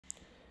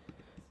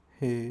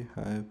Hey,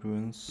 hi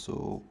everyone.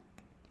 So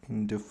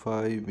in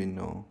DeFi, we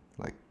know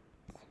like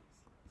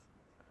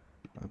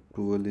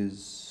approval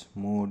is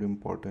more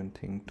important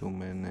thing to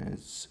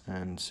manage,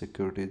 and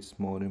security is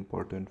more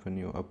important when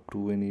you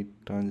approve any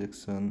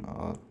transaction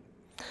or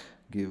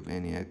give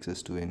any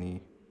access to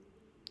any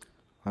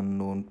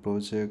unknown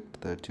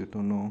project that you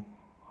don't know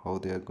how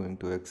they are going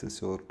to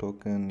access your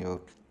token, your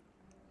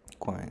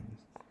coins.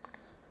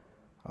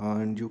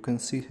 And you can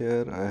see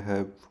here I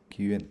have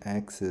given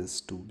access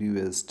to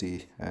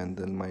BUSD, and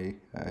then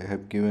I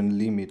have given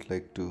limit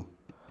like to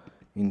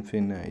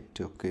infinite.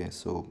 Okay,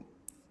 so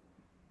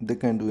they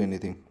can do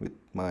anything with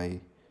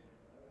my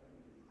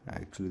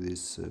actually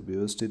this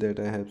BUSD that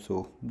I have.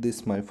 So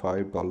this my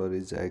 $5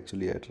 is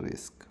actually at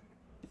risk.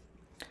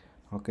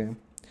 Okay,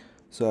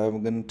 so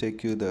I'm gonna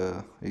take you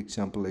the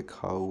example like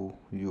how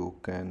you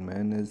can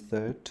manage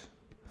that.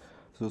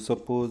 So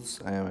suppose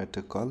I am at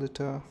a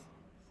Colita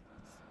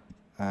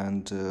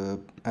and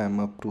I am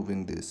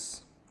approving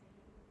this.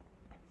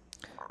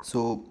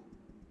 So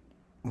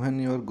when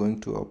you are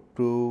going to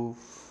approve,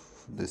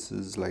 this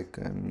is like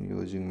I'm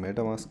using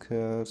MetaMask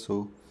here,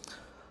 so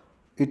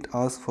it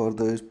asks for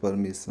the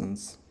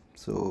permissions.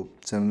 So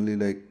generally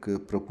like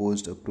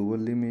proposed approval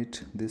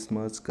limit this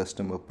much,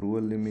 custom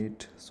approval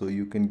limit, so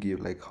you can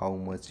give like how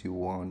much you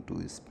want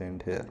to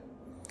spend here.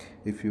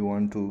 If you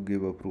want to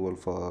give approval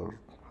for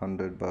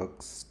 $100,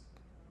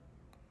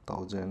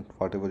 1000,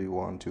 whatever you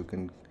want, you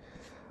can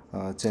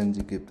change,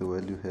 give the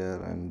value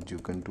here, and you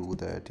can do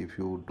that. If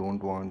you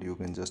don't want, you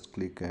can just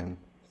click and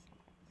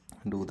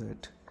do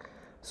that.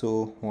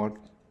 So what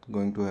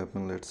going to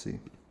happen, let's see.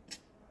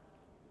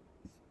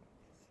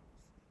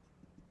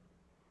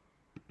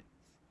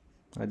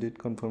 I did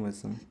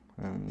confirmation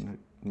and it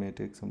may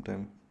take some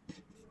time.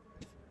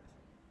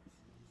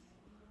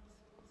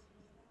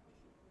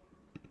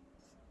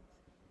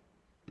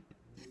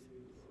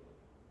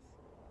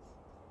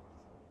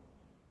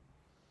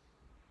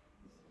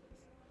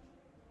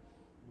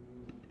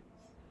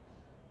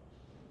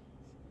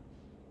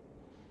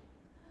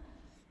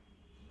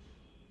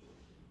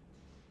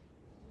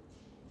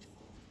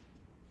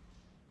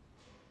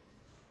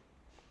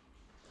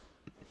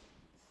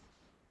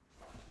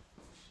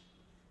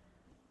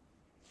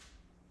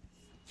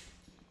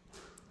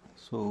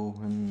 So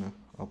when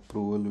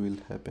approval will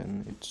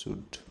happen, it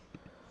should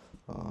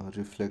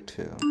reflect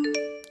here.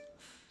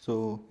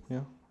 So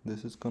yeah,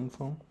 this is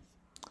confirmed.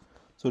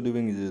 So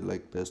debugging is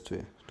like best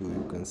way to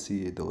you can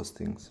see those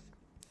things.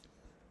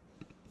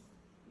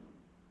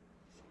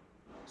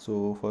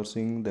 So for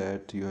seeing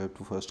that, you have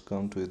to first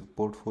come to the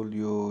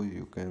portfolio.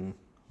 You can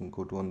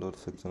go to another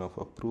section of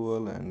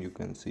approval and you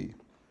can see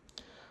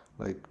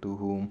like to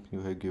whom you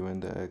have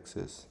given the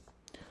access.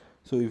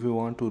 So if you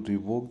want to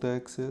revoke the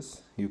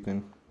access, you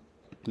can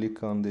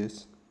click on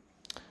this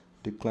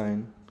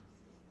decline.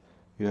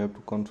 You have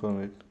to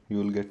confirm it. You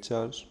will get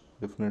charged,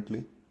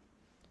 definitely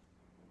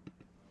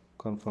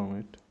confirm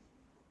it,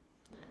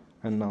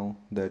 and now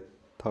that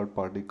third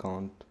party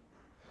can't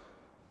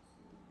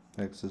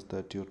access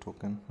that your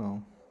token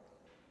now.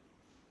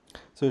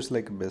 So it's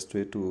like best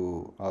way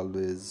to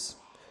always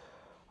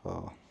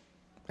uh,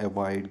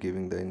 avoid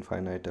giving the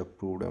infinite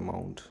approved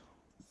amount.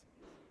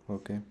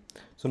 Okay,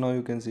 so now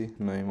you can see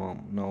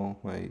now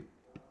my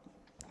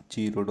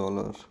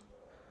 $0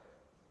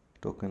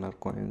 token or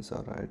coins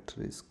are at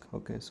risk.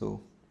 Okay, so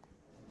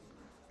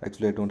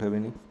actually I don't have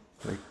any,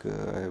 like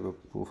I have a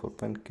proof of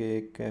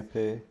pancake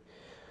cafe,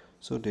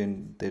 so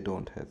then they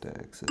don't have the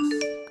access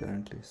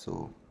currently.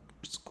 So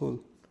it's cool,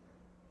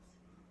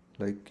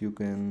 like you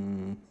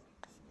can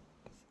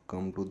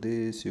come to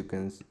this, you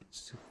can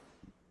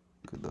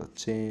the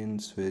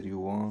chains where you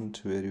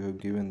want, where you have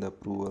given the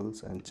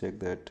approvals, and check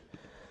that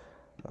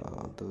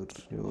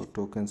your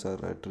tokens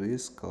are at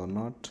risk or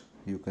not.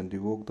 You can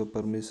revoke the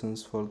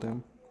permissions for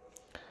them,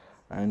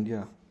 and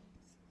yeah,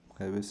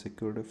 have a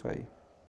secure DeFi.